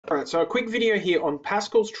All right, so a quick video here on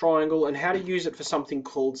Pascal's triangle and how to use it for something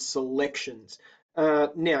called selections.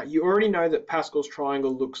 Now, you already know that Pascal's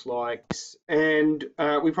triangle looks like this, and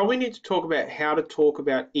we probably need to talk about how to talk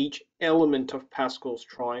about each element of Pascal's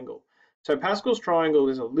triangle. So Pascal's triangle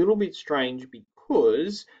is a little bit strange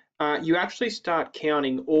because you actually start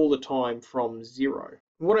counting all the time from 0.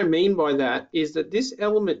 What I mean by that is that this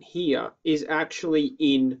element here is actually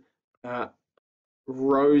in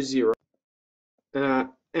row 0.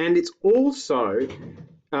 And it's also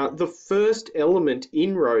the first element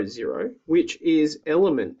in row 0, which is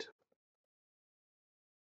element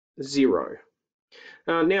 0.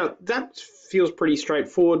 Now, that feels pretty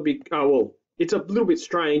straightforward. Well, it's a little bit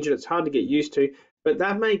strange and it's hard to get used to, but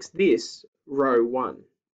that makes this row 1.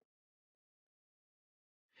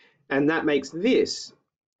 And that makes this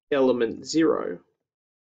element 0.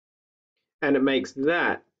 And it makes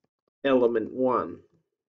that element 1.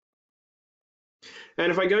 And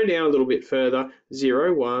if I go down a little bit further,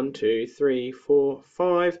 0, 1, 2, 3, 4,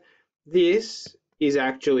 5, this is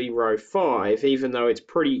actually row 5, even though it's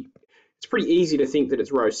pretty easy to think that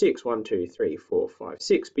it's row 6, 1, 2, 3, 4, 5,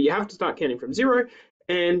 6. But you have to start counting from 0,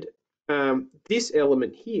 and this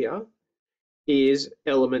element here is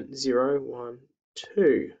element 0, 1,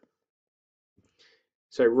 2.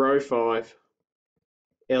 So row 5,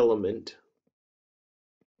 element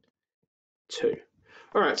 2.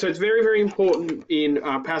 All right, so it's very, very important in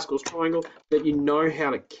Pascal's triangle that you know how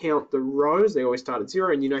to count the rows. They always start at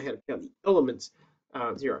 0, and you know how to count the elements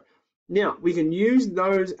 0. Now, we can use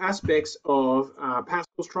those aspects of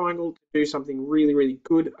Pascal's triangle to do something really, really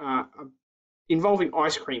good involving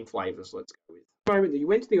ice cream flavors. Let's go with the moment that you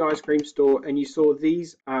went to the ice cream store and you saw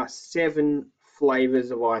these 7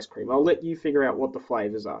 flavors of ice cream. I'll let you figure out what the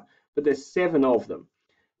flavors are, but there's 7 of them.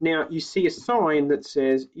 Now, you see a sign that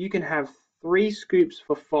says you can have 3 scoops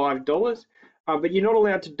for $5, but you're not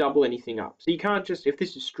allowed to double anything up. So you can't just, if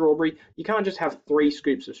this is strawberry, you can't just have 3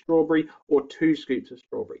 scoops of strawberry or 2 scoops of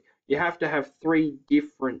strawberry. You have to have 3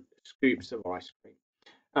 different scoops of ice cream.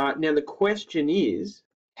 Now the question is,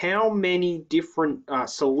 how many different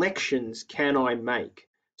selections can I make?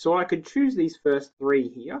 So I could choose these first 3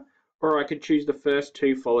 here, or I could choose the first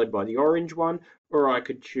 2 followed by the orange one, or I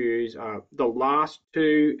could choose the last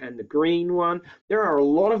 2 and the green one. There are a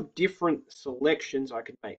lot of different selections I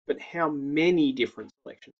could make, but how many different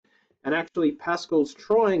selections? And actually Pascal's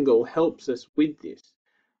triangle helps us with this.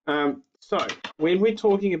 So when we're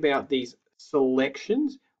talking about these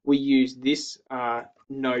selections, we use this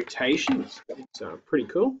notation. It's pretty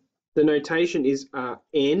cool. The notation is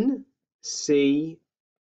NCR,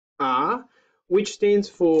 which stands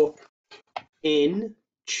for N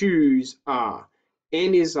choose R.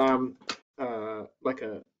 N is like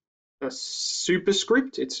a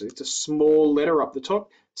superscript. It's a small letter up the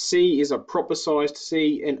top. C is a proper sized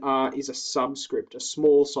C, and R is a subscript, a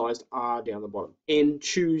small sized R down the bottom. N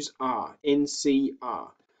choose R,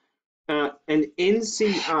 NCR. And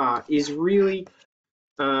NCR is really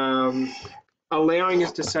allowing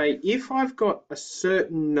us to say, if I've got a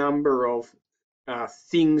certain number of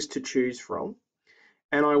things to choose from,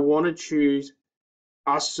 and I want to choose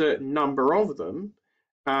a certain number of them,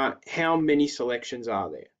 how many selections are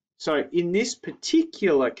there? So in this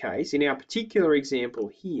particular case, in our particular example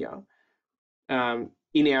here,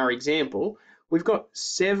 in our example, we've got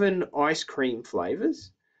 7 ice cream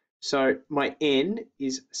flavors. So my N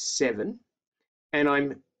is 7,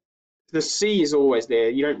 and the C is always there.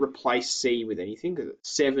 You don't replace C with anything because it's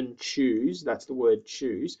 7 choose, that's the word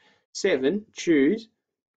choose. 7 choose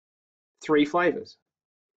 3 flavors.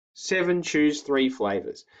 7 choose 3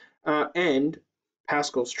 flavors. And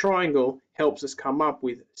Pascal's triangle helps us come up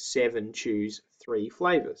with 7 choose 3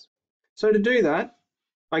 flavors. So to do that,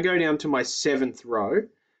 I go down to my 7th row,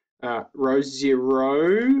 row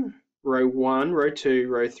 0, row 1, row 2,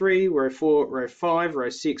 row 3, row 4, row 5, row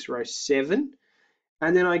 6, row 7.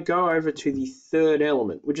 And then I go over to the 3rd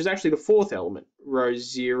element, which is actually the 4th element, row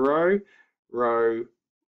 0, row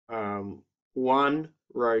 1,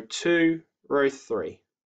 row 2, row 3.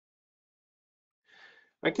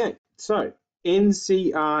 Okay, so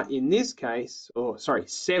NCR in this case, or sorry,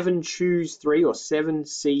 7 choose 3 or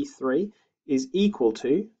 7C3 is equal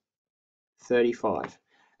to 35.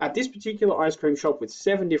 At this particular ice cream shop with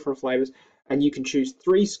 7 different flavors, and you can choose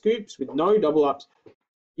 3 scoops with no double ups,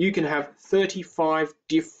 you can have 35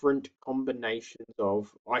 different combinations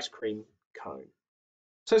of ice cream cone.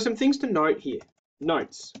 So some things to note here.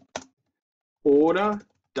 Notes. Order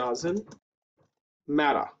doesn't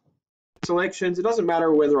matter. Selections, it doesn't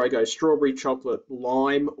matter whether I go strawberry chocolate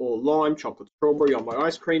lime or lime chocolate strawberry on my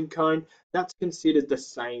ice cream cone, that's considered the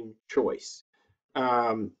same choice.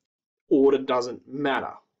 Order doesn't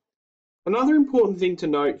matter. Another important thing to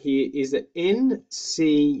note here is that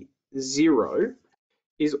NC0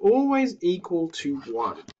 is always equal to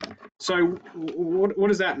 1. So what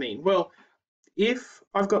does that mean? Well, if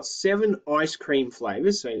I've got 7 ice cream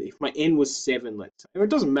flavors, so if my N was 7, let's say, it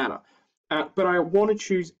doesn't matter, but I want to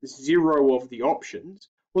choose 0 of the options,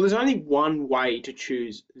 well, there's only one way to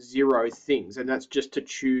choose 0 things, and that's just to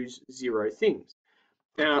choose 0 things.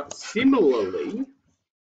 Now, similarly,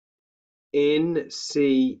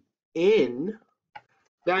 NCN,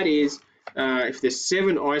 that is, if there's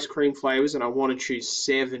 7 ice cream flavors and I want to choose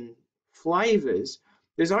 7 flavors,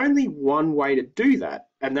 there's only one way to do that,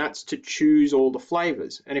 and that's to choose all the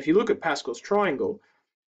flavors. And if you look at Pascal's triangle,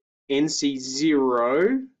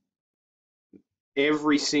 NC0,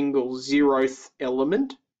 every single 0th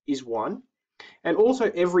element is 1, and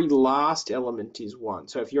also every last element is 1.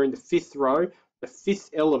 So if you're in the 5th row, the 5th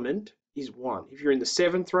element is 1. If you're in the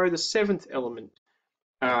 7th row, the 7th element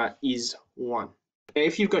is 1.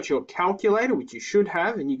 If you've got your calculator, which you should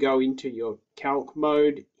have, and you go into your calc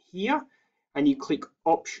mode here, and you click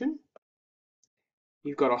option,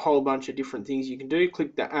 you've got a whole bunch of different things you can do.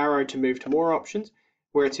 Click the arrow to move to more options.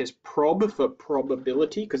 Where it says prob for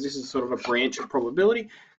probability, because this is sort of a branch of probability,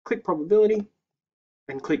 click probability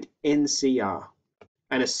and click NCR,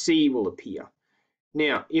 and a C will appear.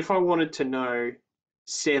 Now, if I wanted to know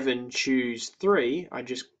 7 choose 3, I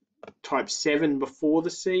just type 7 before the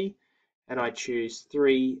C, and I choose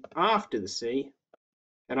 3 after the C,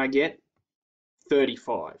 and I get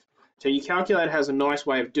 35. So your calculator has a nice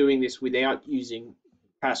way of doing this without using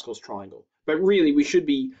Pascal's triangle. But really, we should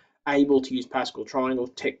be able to use Pascal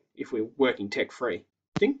triangle if we're working tech-free.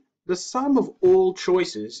 The sum of all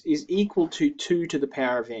choices is equal to 2 to the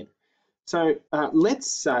power of n. So let's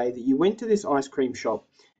say that you went to this ice cream shop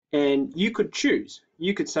and you could choose.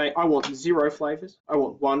 You could say, I want 0 flavors, I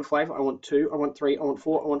want 1 flavor, I want 2, I want 3, I want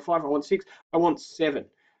 4, I want 5, I want 6, I want 7.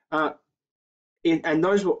 And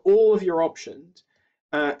those were all of your options.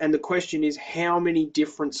 And the question is, how many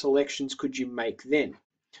different selections could you make then?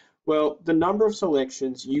 Well, the number of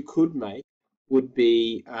selections you could make would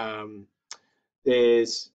be,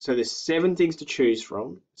 there's 7 things to choose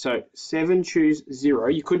from. So 7 choose 0.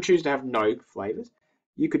 You could choose to have no flavors.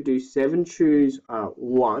 You could do 7 choose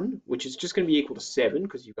 1, which is just going to be equal to 7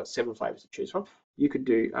 because you've got 7 flavors to choose from. You could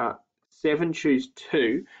do 7 choose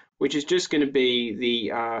 2, which is just going to be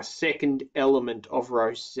the second element of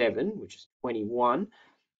row 7, which is 21.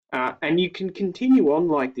 And you can continue on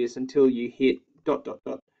like this until you hit ...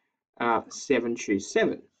 7 choose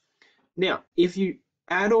 7. Now, if you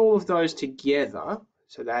add all of those together,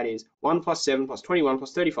 so that is 1 plus 7 plus 21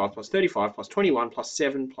 plus 35 plus 35 plus 21 plus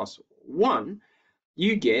 7 plus 1,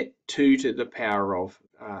 you get 2 to the power of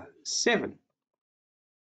 7,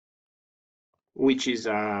 which is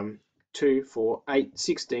 2, 4, 8,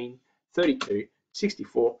 16, 32,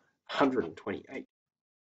 64, 128.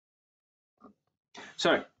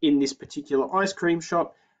 So in this particular ice cream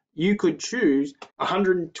shop, you could choose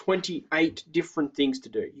 128 different things to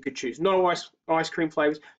do. You could choose no ice cream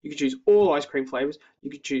flavors. You could choose all ice cream flavors.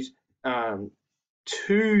 You could choose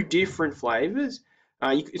 2 different flavors.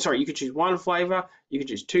 You could choose 1 flavor. You could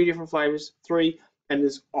choose 2 different flavors, 3, and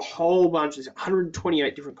there's a whole bunch. There's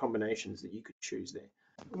 128 different combinations that you could choose there.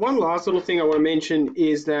 One last little thing I want to mention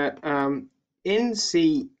is that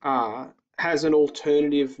NCR has an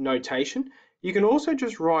alternative notation. You can also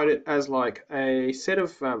just write it as like a set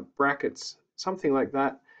of brackets, something like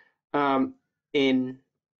that, NR.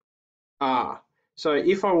 So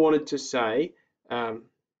if I wanted to say,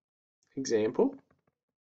 example,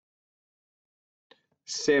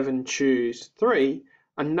 7 choose 3,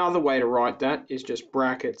 another way to write that is just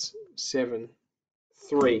brackets 7,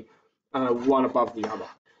 3, one above the other.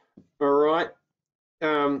 All right.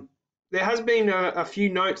 There has been a few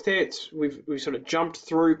notes there. We've sort of jumped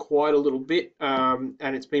through quite a little bit, and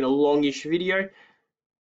it's been a longish video.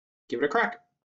 Give it a crack.